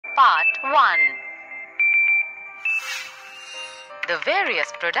Part 1. The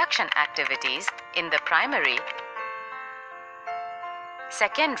various production activities in the primary,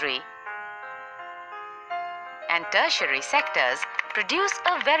 secondary, and tertiary sectors produce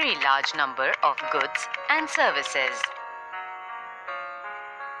a very large number of goods and services.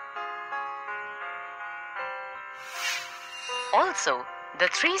 Also, the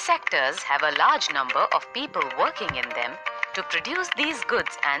three sectors have a large number of people working in them to produce these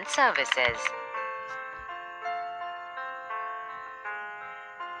goods and services.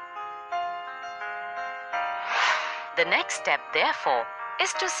 The next step, therefore,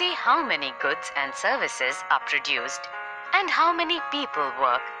 is to see how many goods and services are produced and how many people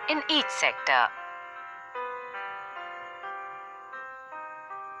work in each sector.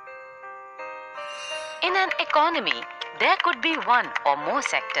 In an economy, there could be one or more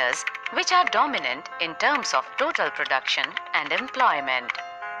sectors which are dominant in terms of total production and employment,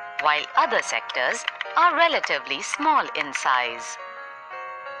 while other sectors are relatively small in size.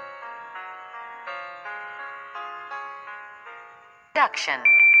 Production.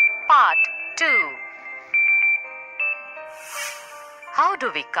 Part 2. How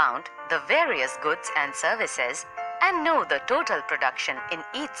do we count the various goods and services and know the total production in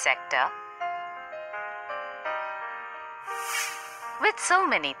each sector? With so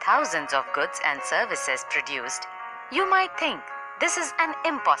many thousands of goods and services produced, you might think this is an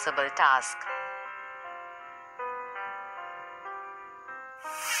impossible task.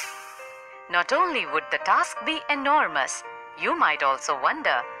 Not only would the task be enormous, you might also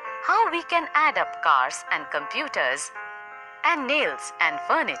wonder how we can add up cars and computers and nails and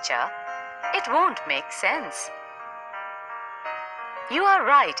furniture. It won't make sense. You are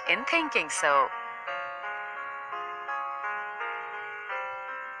right in thinking so.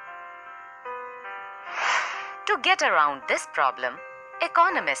 To get around this problem,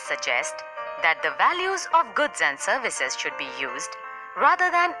 economists suggest that the values of goods and services should be used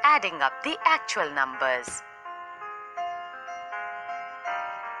rather than adding up the actual numbers.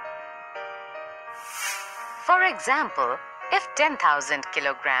 For example, if 10,000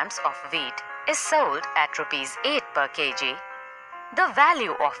 kilograms of wheat is sold at rupees 8 per kg, the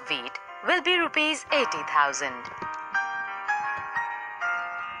value of wheat will be rupees 80,000.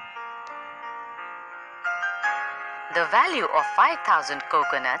 The value of 5,000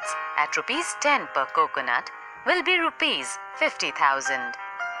 coconuts at rupees 10 per coconut will be rupees 50,000.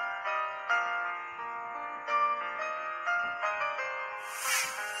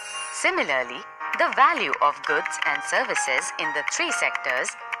 Similarly, the value of goods and services in the three sectors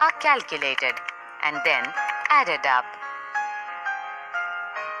are calculated and then added up.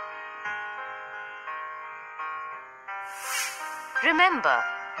 Remember,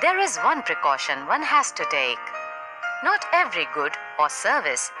 there is one precaution one has to take. Not every good or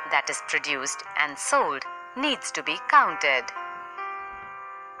service that is produced and sold needs to be counted.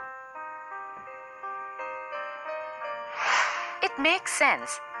 It makes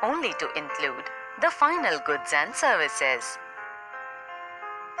sense only to include the final goods and services.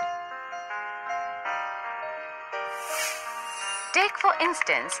 Take for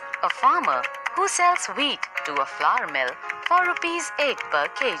instance a farmer who sells wheat to a flour mill for rupees 8 per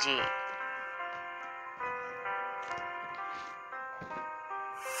kg.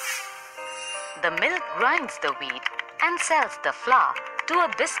 The mill grinds the wheat and sells the flour to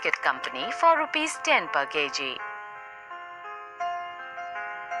a biscuit company for rupees 10 per kg.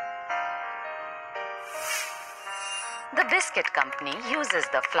 The biscuit company uses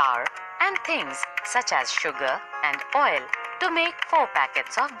the flour and things such as sugar and oil to make 4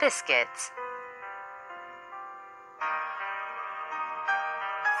 packets of biscuits.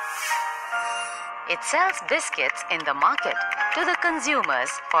 It sells biscuits in the market to the consumers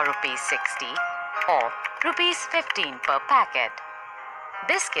for rupees 60 or rupees 15 per packet.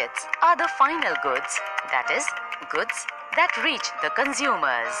 Biscuits are the final goods, that is, goods that reach the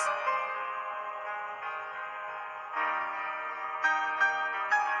consumers.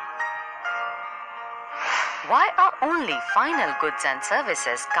 Why are only final goods and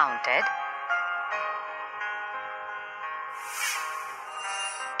services counted?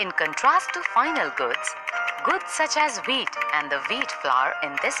 In contrast to final goods, goods such as wheat and the wheat flour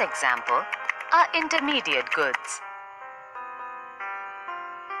in this example are intermediate goods.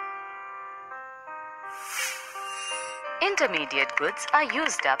 Intermediate goods are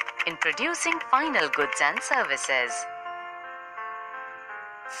used up in producing final goods and services.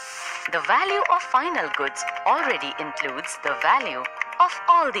 The value of final goods already includes the value of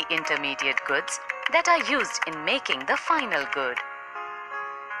all the intermediate goods that are used in making the final good.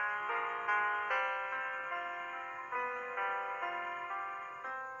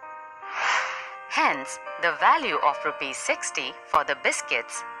 Hence, the value of rupees 60 for the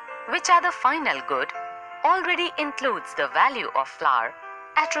biscuits, which are the final good, already includes the value of flour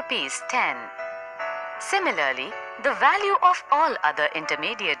at rupees 10. Similarly, the value of all other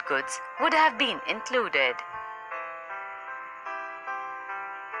intermediate goods would have been included.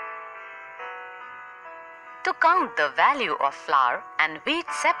 To count the value of flour and wheat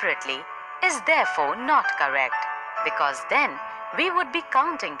separately is therefore not correct, because then we would be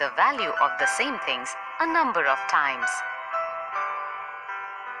counting the value of the same things a number of times.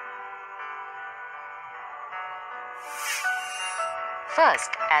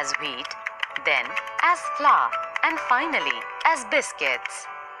 First as wheat, then as flour, and finally as biscuits.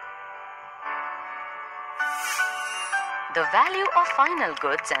 The value of final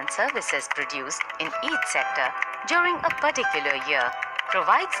goods and services produced in each sector during a particular year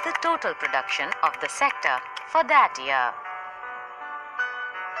provides the total production of the sector for that year.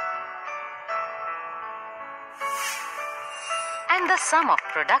 And the sum of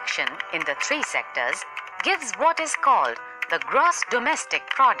production in the three sectors gives what is called the gross domestic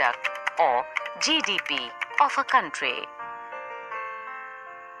product or GDP of a country.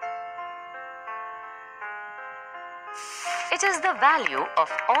 It is the value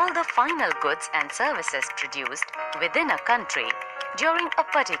of all the final goods and services produced within a country during a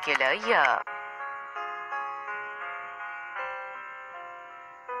particular year.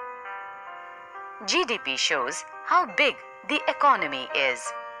 GDP shows how big the economy is.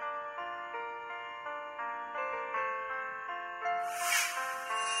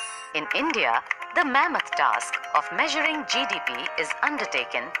 In India, the mammoth task of measuring GDP is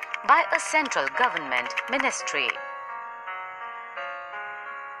undertaken by a central government ministry.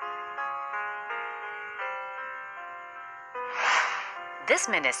 This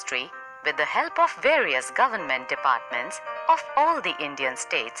ministry, with the help of various government departments of all the Indian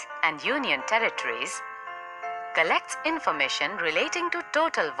states and union territories, collects information relating to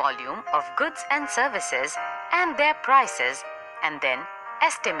total volume of goods and services and their prices, and then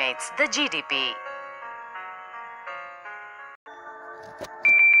estimates the GDP.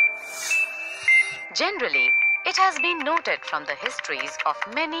 Generally, it has been noted from the histories of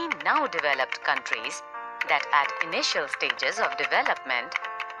many now developed countries that at initial stages of development,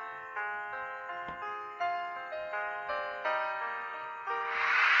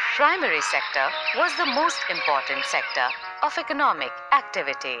 primary sector was the most important sector of economic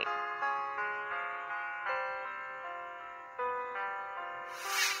activity.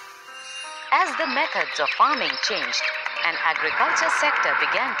 As the methods of farming changed and agriculture sector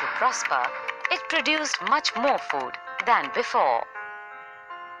began to prosper, it produced much more food than before.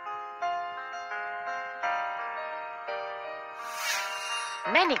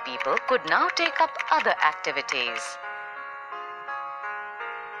 Many people could now take up other activities.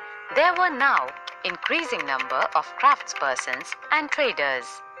 There were now increasing number of craftspersons and traders.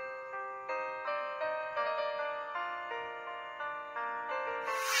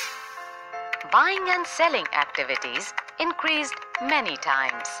 Buying and selling activities increased many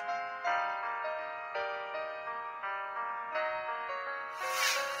times.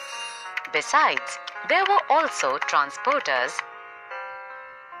 Besides, there were also transporters,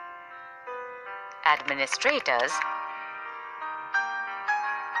 administrators,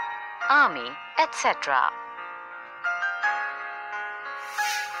 army, etc.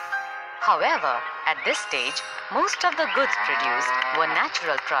 However, at this stage, most of the goods produced were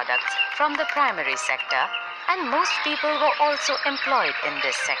natural products from the primary sector, and most people were also employed in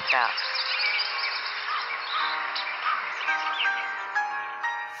this sector.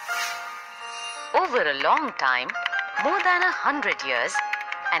 Over a long time, more than 100 years,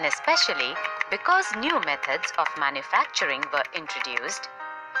 and especially because new methods of manufacturing were introduced,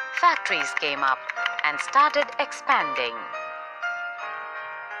 factories came up and started expanding.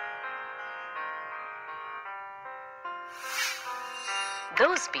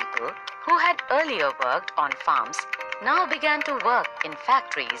 Those people who had earlier worked on farms now began to work in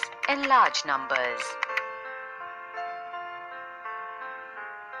factories in large numbers.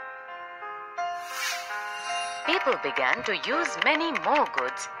 People began to use many more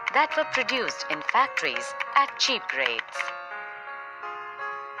goods that were produced in factories at cheap rates.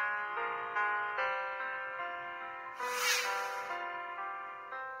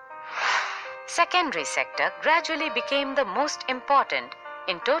 Secondary sector gradually became the most important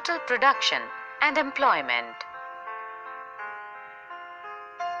in total production and employment.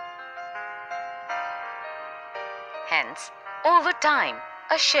 Hence, over time,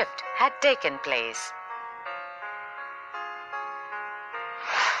 a shift had taken place.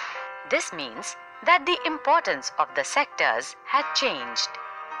 This means that the importance of the sectors had changed.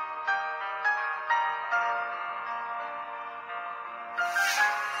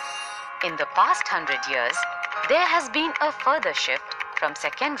 In the past 100 years, there has been a further shift from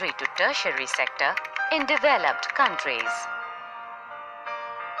secondary to tertiary sector in developed countries.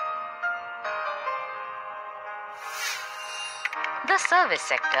 The service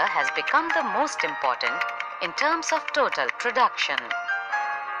sector has become the most important in terms of total production.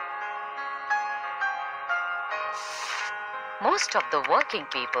 Most of the working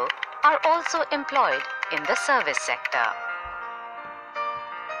people are also employed in the service sector.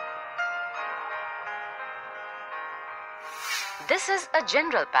 This is a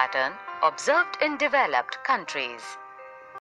general pattern observed in developed countries.